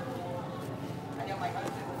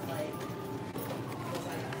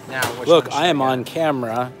 Now, which Look, one should I am get? on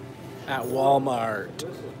camera at Walmart.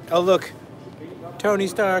 Oh, look. Tony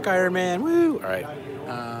Stark, Iron Man, woo! All right.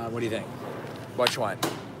 What do you think? Which one?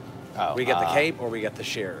 Oh, We get the cape or we get the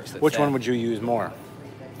shears? Which one would you use more?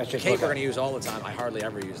 That's The just cape look we're at- going to use all the time. I hardly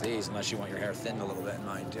ever use these unless you want your hair thinned a little bit in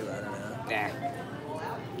mine too. I don't know.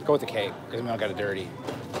 Nah. Go with the cape, because we all got it dirty.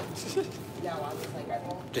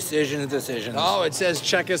 Decisions. Oh, it says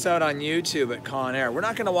check us out on YouTube at Con Air. We're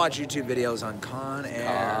not going to watch YouTube videos on Con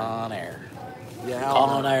Air. Con Air. Yeah, hell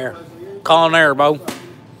Con no. Air. Con Air, Bo. All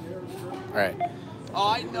right. Oh,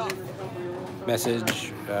 I know.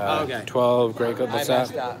 Message. Okay. 12. Great. I What's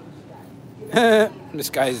messed up? up. This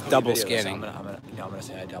guy's double Videos, so scanning. I'm gonna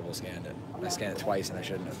say I double scanned it. I scanned it twice and I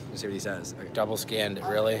shouldn't have. Let's see what he says. Okay. Double scanned it,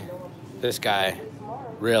 really? This guy,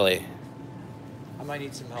 really? I might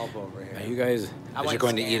need some help over here. Are you guys I are went you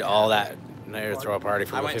going to scan eat all that? Now you're throw a party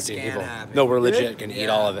for I the went 50 scan people. happy. No, we're You did? legit going to eat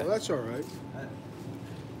all of it. Well, that's all right.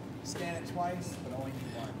 Scan it twice, but only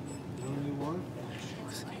need one. Only one?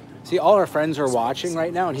 See, all our friends are watching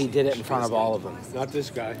right now, and he did it in front of all of them. Not this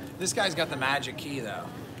guy. This guy's got the magic key though.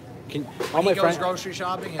 Can, all When my he goes friends, grocery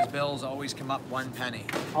shopping, his bills always come up 1 penny.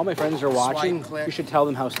 all my friends are watching. click. You should tell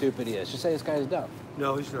them how stupid he is. Just say this guy's dumb.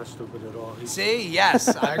 No, he's not stupid at all. He's See? Yes,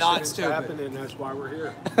 I'm not accidents stupid. happen, and that's why we're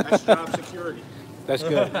here. That's job security. That's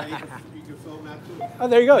good. Now, you can film that too. Oh,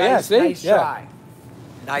 there you go. Yeah, Nice, see? nice yeah. try.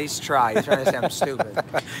 Nice try. You're trying to say I'm stupid.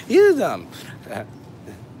 He is dumb.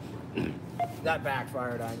 That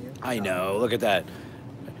backfired on you. I know. Look at that.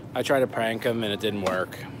 I tried to prank him, and it didn't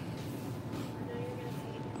work.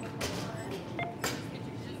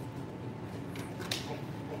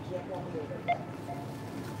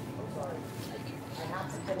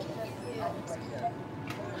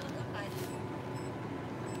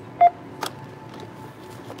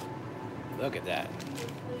 Look at that.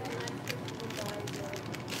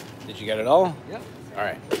 Did you get it all? Yep. All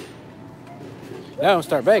right. Now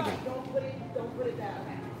start begging.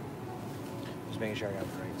 Just making sure I got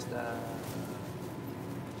the right stuff.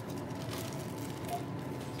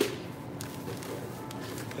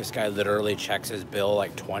 This guy literally checks his bill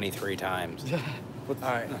like 23 times. All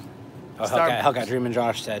right. Oh, Start- Hellcat Dream and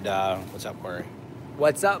Josh said, what's up, Corey?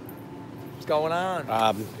 What's up? What's going on?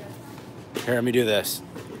 Here, let me do this.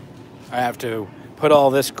 I have to put all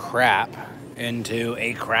this crap into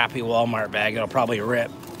a crappy Walmart bag. It'll probably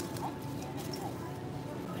rip.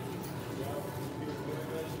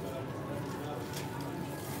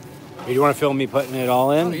 You want to film me putting it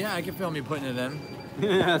all in? Oh yeah, I can film you putting it in.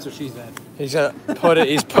 That's what she said. He's put it.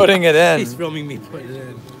 He's putting it in. He's filming me putting it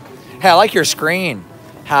in. Hey, I like your screen.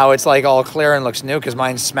 How it's like all clear and looks new because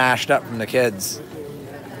mine's smashed up from the kids.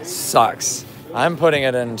 Sucks. I'm putting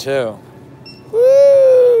it in too.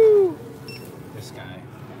 Woo! This guy.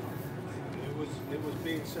 It was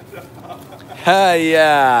being set up.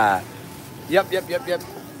 Yeah. Yep.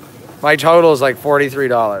 My total is like $43.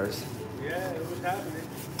 Yeah, it was happening.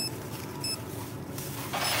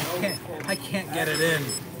 I can't get it in.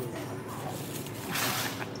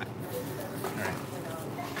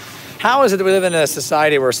 How is it that we live in a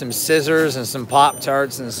society where some scissors and some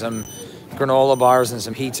Pop-Tarts and some granola bars and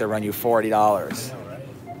some pizza run you $40?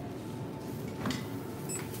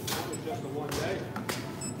 Just the one day.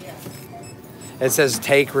 It says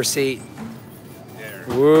take receipt.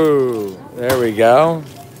 Woo. There we go.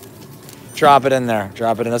 Drop it in there.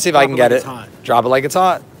 Drop it in. Let's see if I can get it. Drop it like it's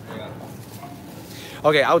hot.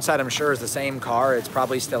 Okay, outside I'm sure is the same car. It's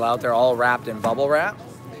probably still out there, all wrapped in bubble wrap.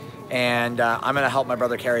 And I'm going to help my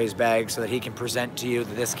brother carry his bag so that he can present to you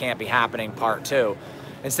the This Can't Be Happening Part 2.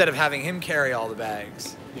 Instead of having him carry all the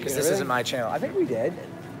bags. Because this isn't my channel. I think we did.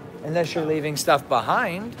 Unless you're leaving stuff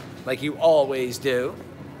behind, like you always do.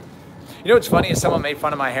 You know what's funny is someone made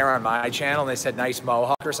fun of my hair on my channel and they said nice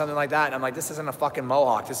mohawk or something like that. And I'm like, this isn't a fucking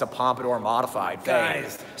mohawk. This is a pompadour modified.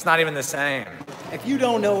 Guys. It's not even the same. If you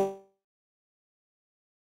don't know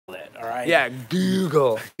right? Yeah,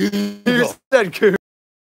 Google. You said Google.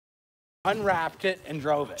 Unwrapped it and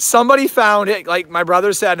drove it. Somebody found it, like my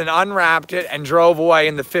brother said, and unwrapped it and drove away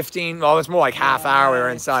in the 15, well, it's more like half hour we were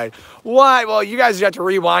inside. Why? Well, you guys have to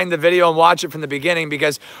rewind the video and watch it from the beginning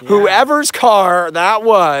because whoever's car that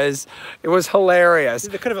was, it was hilarious.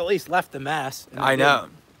 They could have at least left the mess. I know.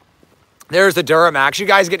 There's the Duramax. You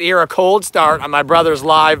guys get to hear a cold start on my brother's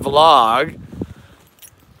live vlog.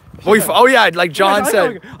 Oh yeah, like John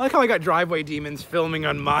said. I like how I got driveway demons filming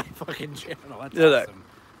on my fucking channel. That's awesome.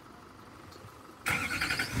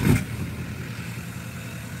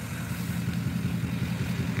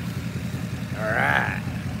 All right.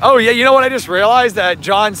 Oh yeah, you know what I just realized? That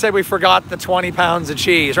John said we forgot the 20 pounds of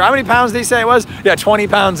cheese. Or how many pounds did he say it was? Yeah, 20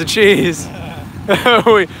 pounds of cheese. we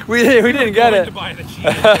didn't get it. To buy the cheese.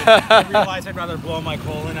 I realized I'd rather blow my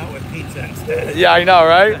colon out with pizza instead. Yeah, I know,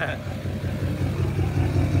 right?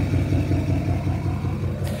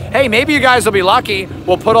 Hey, maybe you guys will be lucky.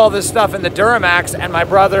 We'll put all this stuff in the Duramax and my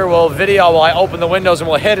brother will video while I open the windows and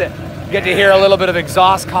we'll hit it. Get to hear a little bit of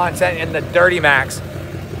exhaust content in the Dirty Max.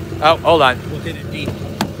 Oh, hold on. We'll hit it deep.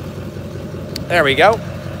 There we go.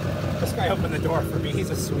 This guy opened the door for me. He's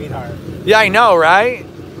a sweetheart. Yeah, I know, right?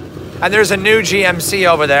 And there's a new GMC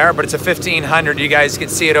over there, but it's a 1500. You guys can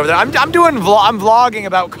see it over there. I'm vlogging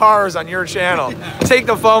about cars on your channel. Take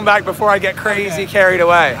the phone back before I get crazy carried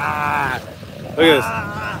away. Look at this.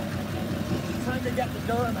 Time to get the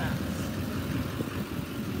Duramax.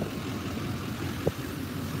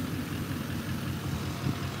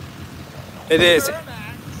 It is.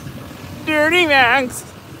 Dirty Max.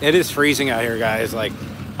 It is freezing out here, guys. Like,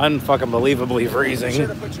 unfucking believably freezing. Should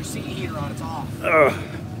have put your seat heater on. It's off. Ugh.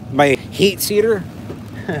 My heat seater.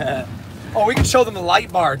 Oh, we can show them the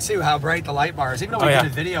light bar too. How bright the light bar is. Even though we did a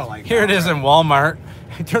video like here that. it is in Walmart.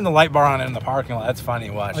 Turn the light bar on in the parking lot. That's funny.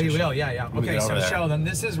 Watch. Oh, you will? Yeah, yeah. Okay, so there. show them.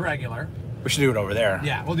 This is regular. We should do it over there.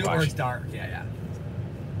 Yeah, we'll do it where it's dark. Yeah, yeah.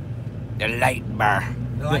 The light bar.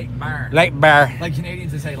 The light bar. Light bar. Like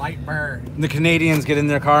Canadians would say, light bar. The Canadians get in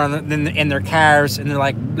their car and in their cars and they're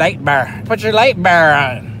like, light bar. Put your light bar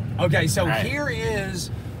on. Okay, so here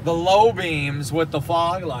is the low beams with the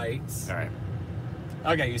fog lights. All right.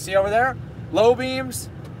 Okay, you see over there? Low beams,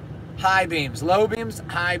 high beams. Low beams,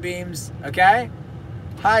 high beams. Okay?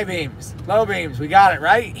 High beams, low beams. We got it,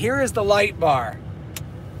 right? Here is the light bar.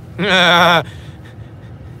 That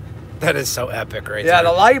is so epic right there. Yeah,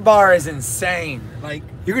 the light bar is insane. Like,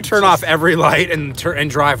 you could turn off every light and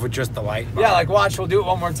drive with just the light bar. yeah, like watch, we'll do it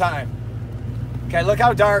one more time. Okay, look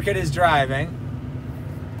how dark it is driving.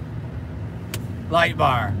 Light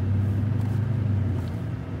bar.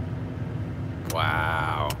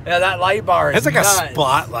 Wow. Yeah, that light bar is It's like nuts. a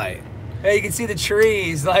spotlight. Yeah, you can see the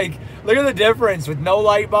trees. Like, look at the difference with no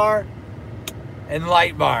light bar and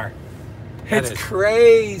light bar. That It's is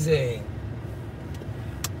crazy.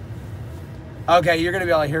 Okay, you're gonna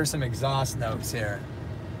be able to hear some exhaust notes here.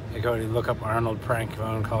 You go to look up Arnold prank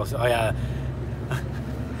phone calls. Oh yeah.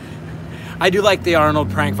 I do like the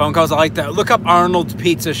Arnold prank phone calls. I like that. Look up Arnold's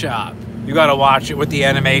Pizza Shop. You gotta watch it with the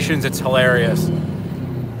animations. It's hilarious.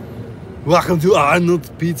 Welcome to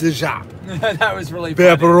Arnold's Pizza Shop. That was really funny.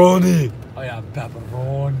 Pepperoni. Oh yeah,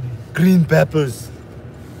 pepperoni. Green peppers.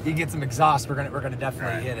 You get some exhaust. We're gonna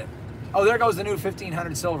definitely hit it. Oh, there goes the new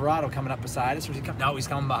 1500 Silverado coming up beside us. No, he's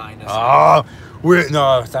coming behind us. Oh,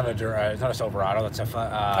 no, it's not a Silverado. That's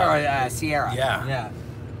a Sierra. Yeah. Yeah.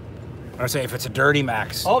 I would say if it's a Dirty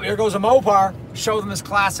Max. Oh, here goes a Mopar. Show them this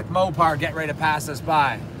classic Mopar. Get ready to pass us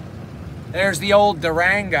by. There's the old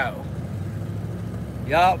Durango.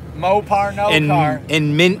 Yup, Mopar, car.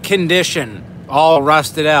 In mint condition, all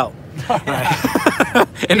rusted out.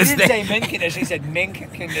 He didn't say mint condition, he said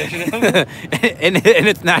mink condition. in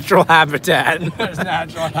its natural habitat. Its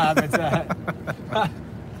natural habitat.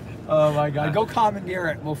 Oh my God, go commandeer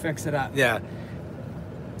it, we'll fix it up. Yeah.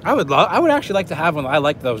 I would actually like to have one. I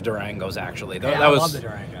like those Durangos actually. I love the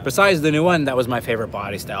Durango. Besides the new one, that was my favorite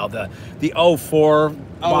body style. The 04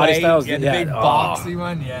 body styles. Yeah, the big boxy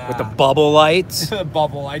one, yeah. With the bubble lights. The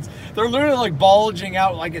bubble lights. They're literally like bulging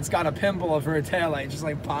out like it's got a pimple for a taillight, just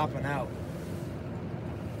like popping out.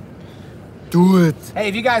 Do it. Hey,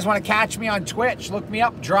 if you guys want to catch me on Twitch, look me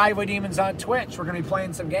up, Driveway Demons on Twitch. We're going to be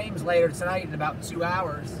playing some games later tonight in about 2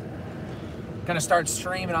 hours. Going to start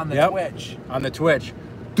streaming on the Twitch. On the Twitch.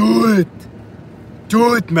 Do it.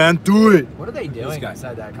 Do it, man. Do it. What are they doing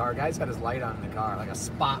inside that car? Guy's got his light on in the car, like a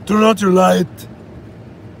spot. Turn out your light,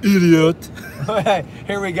 idiot.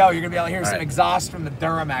 Here we go. You're going to be able to hear some exhaust from the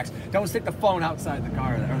Duramax. Don't stick the phone outside the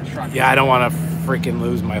car or the truck. Yeah, I don't want to freaking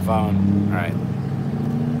lose my phone. All right.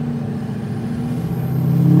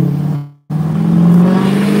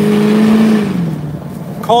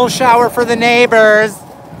 cold shower for the neighbors.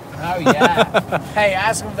 Oh yeah. Hey,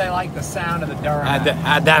 ask them if they like the sound of the Durham.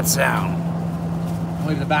 Add that sound.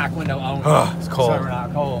 Leave the back window open. Oh, it's cold. So we're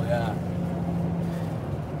not cold, yeah.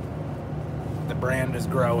 The brand is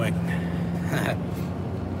growing.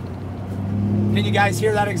 Can you guys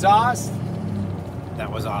hear that exhaust? That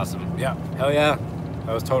was awesome. Yeah. Hell yeah.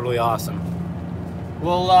 That was totally awesome.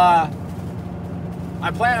 Well, I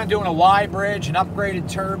plan on doing a Y bridge, an upgraded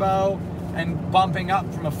turbo, and bumping up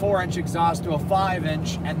from a 4-inch exhaust to a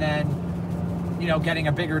 5-inch, and then, you know, getting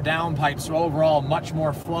a bigger downpipe, so overall much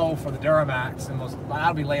more flow for the Duramax, and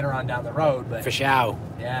that'll be later on down the road. But For show.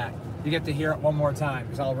 yeah, you get to hear it one more time,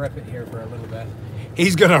 because I'll rip it here for a little bit.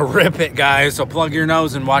 He's gonna rip it, guys, so plug your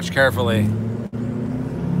nose and watch carefully.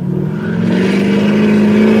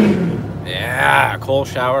 Yeah, cold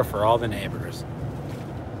shower for all the neighbors.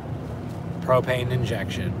 Propane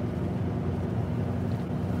injection.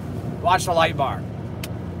 Watch the light bar.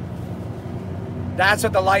 That's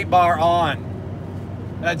what the light bar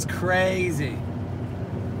on. That's crazy.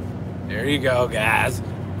 There you go, guys.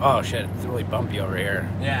 Oh shit, it's really bumpy over here.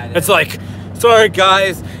 Yeah, it It's is. like, sorry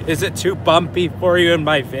guys, is it too bumpy for you in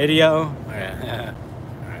my video? Yeah.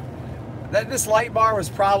 This light bar was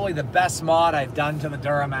probably the best mod I've done to the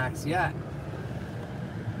Duramax yet.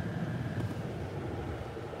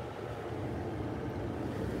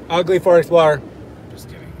 Ugly Ford Explorer. Just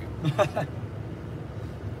kidding.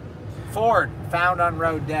 Ford, found on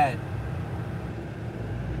road dead.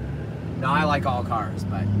 No, I like all cars,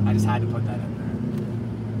 but I just had to put that in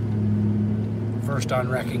First on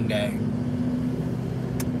wrecking day.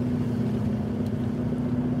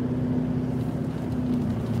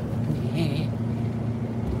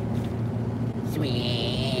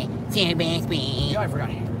 Sweet, super sweet. there. You know, I forgot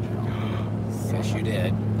hair gel. Yes, you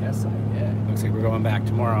did. Yes, I did. Looks like we're going back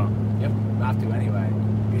tomorrow. Yep, have to anyway.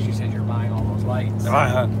 Because you said you're buying all those lights.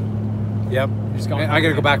 Yep. Just going I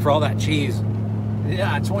gotta go back for all that cheese.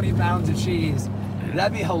 Yeah, 20 pounds of cheese.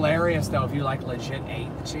 That'd be hilarious though if you like legit ate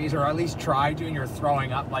the cheese, or at least tried to, and you're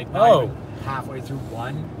throwing up like not even halfway through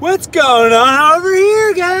one. What's going on over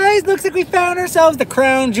here, guys? Looks like we found ourselves the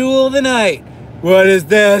crown jewel of the night. What is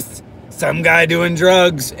this? Some guy doing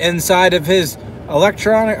drugs inside of his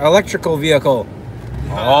electrical vehicle.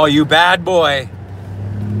 Oh, you bad boy.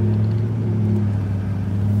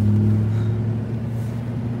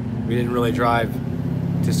 We didn't really drive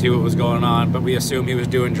to see what was going on, but we assume he was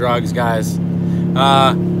doing drugs, guys.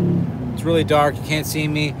 It's really dark, you can't see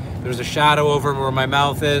me. There's a shadow over where my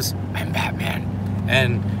mouth is. I'm Batman.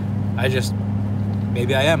 And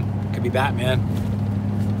maybe I am. Could be Batman.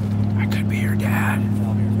 I could be your dad.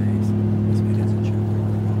 Fall off your face. This video doesn't show.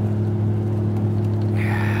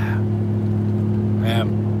 Yeah. I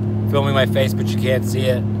am filming my face, but you can't see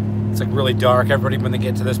it. It's like really dark. Everybody, when they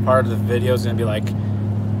get to this part of the video, is gonna be like,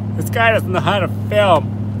 this guy doesn't know how to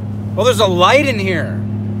film. Well, there's a light in here.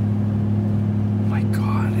 My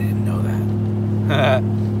God, I didn't know that.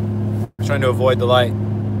 I'm trying to avoid the light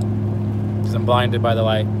because I'm blinded by the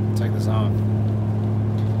light. Check this out.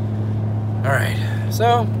 All right,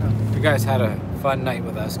 so you guys had a fun night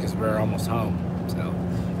with us because we're almost home. So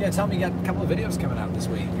Yeah, tell me you got a couple of videos coming out this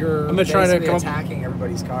week. You're I'm gonna try to basically come up- attacking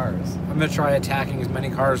everybody's cars. I'm gonna try attacking as many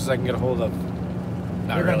cars as I can get a hold of.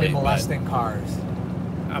 Not You're really, gonna be but molesting cars.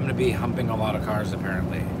 I'm gonna be humping a lot of cars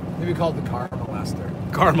apparently. Maybe called the car molester.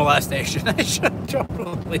 Car molestation. I should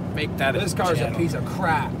totally make that. This car's a piece of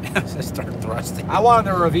crap. Just start thrusting. I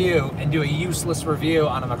wanted to review and do a useless review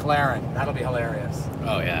on a McLaren. That'll be hilarious.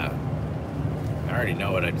 Oh yeah. I already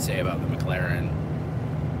know what I'd say about the McLaren.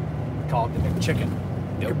 Call it the McChicken.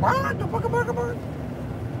 Yep. Bark.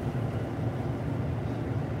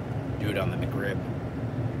 Do it on the McRib.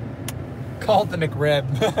 Call it the McRib.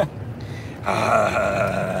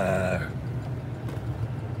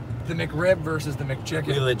 The McRib versus the We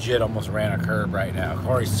McChicken. legit almost ran a curb right now.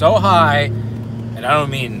 Corey's so high, and I don't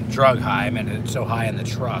mean drug high, I meant it's so high in the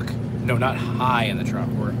truck. No, not high in the truck,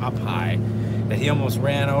 we're up high, that he almost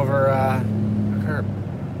ran over a curb.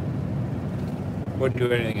 Wouldn't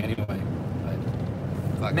do anything anyway. But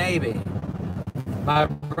fuck. Maybe. My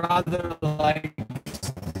brother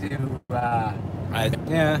likes to,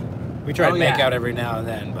 Yeah, we try Oh, to make yeah. out every now and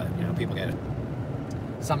then, but you know, people get it.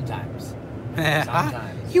 sometimes.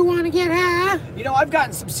 Sometimes. You wanna get high? You know, I've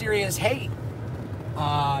gotten some serious hate.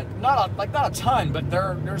 Not a ton, but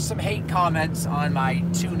there's some hate comments on my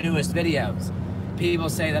 2 newest videos. People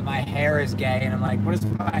say that my hair is gay, and I'm like, what does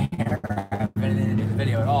my hair have anything to do with the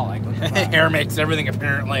video at all? Like, what the fuck? Hair makes everything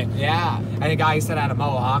apparently. Yeah, and a guy said I had a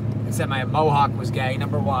mohawk and said my mohawk was gay.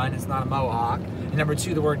 Number 1, it's not a mohawk. And number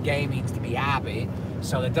 2, the word gay means to be happy.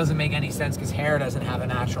 So that doesn't make any sense because hair doesn't have a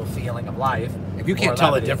natural feeling of life. If you can't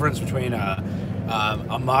tell the difference between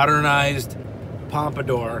a modernized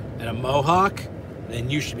pompadour and a mohawk, then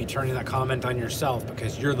you should be turning that comment on yourself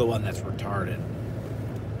because you're the one that's retarded.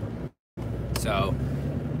 So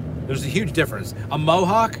there's a huge difference. A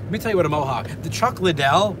mohawk, let me tell you what a mohawk. The Chuck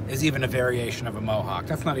Liddell is even a variation of a mohawk.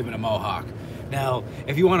 That's not even a mohawk. Now,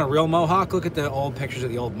 if you want a real mohawk, look at the old pictures of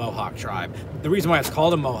the old Mohawk tribe. The reason why it's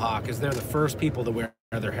called a mohawk is they're the first people to wear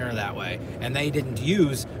their hair that way. And they didn't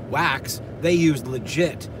use wax, they used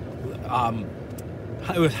legit,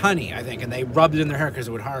 it was honey, I think, and they rubbed it in their hair because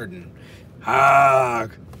it would harden.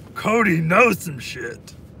 Cody knows some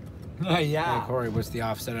shit. Hey, Corey, what's the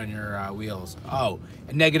offset on your wheels? Oh,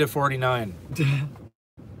 negative 49.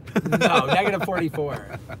 No, negative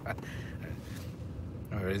 44.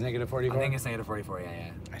 Oh, it is negative 44? I think it's negative 44,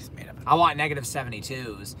 yeah. I just made up. I want negative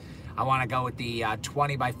 72s. I want to go with the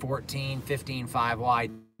 20 by 14, 15, 5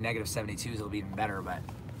 wide, negative 72s. It'll be even better, but...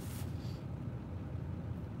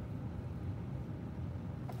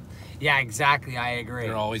 Yeah, exactly. I agree.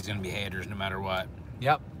 They're always going to be haters no matter what.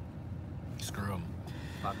 Yep. Screw them.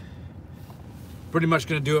 Pretty much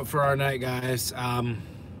going to do it for our night, guys.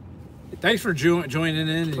 Thanks for joining in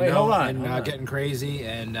and getting crazy.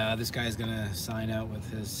 And this guy's going to sign out with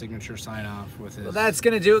his signature sign off with his... Well, that's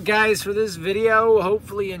going to do it, guys, for this video.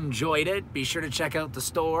 Hopefully you enjoyed it. Be sure to check out the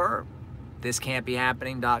store,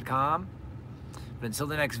 ThisCantBeHappening.com. But until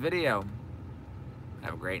the next video,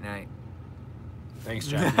 have a great night. Thanks,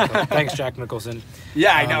 Jack. Thanks, Jack Nicholson.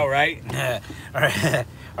 Yeah, I know, right? All right.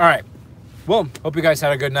 All right. Well, hope you guys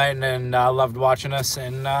had a good night and loved watching us.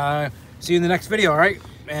 And see you in the next video, all right?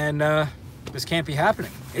 And this can't be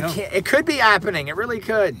happening. You know? It could be happening. It really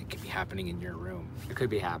could. It could be happening in your room. It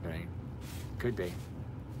could be happening. Could be.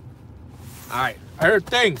 All right. I heard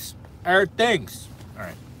things. All right.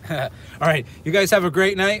 All right. You guys have a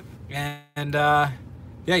great night. And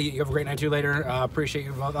yeah, you have a great night too later. Appreciate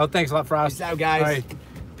you both. Oh, thanks a lot, Frost. Peace out, guys. All right.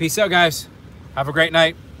 Peace out, guys. Have a great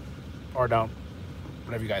night. Or don't.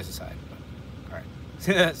 Whatever you guys decide. All right.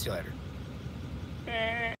 See you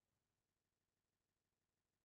later.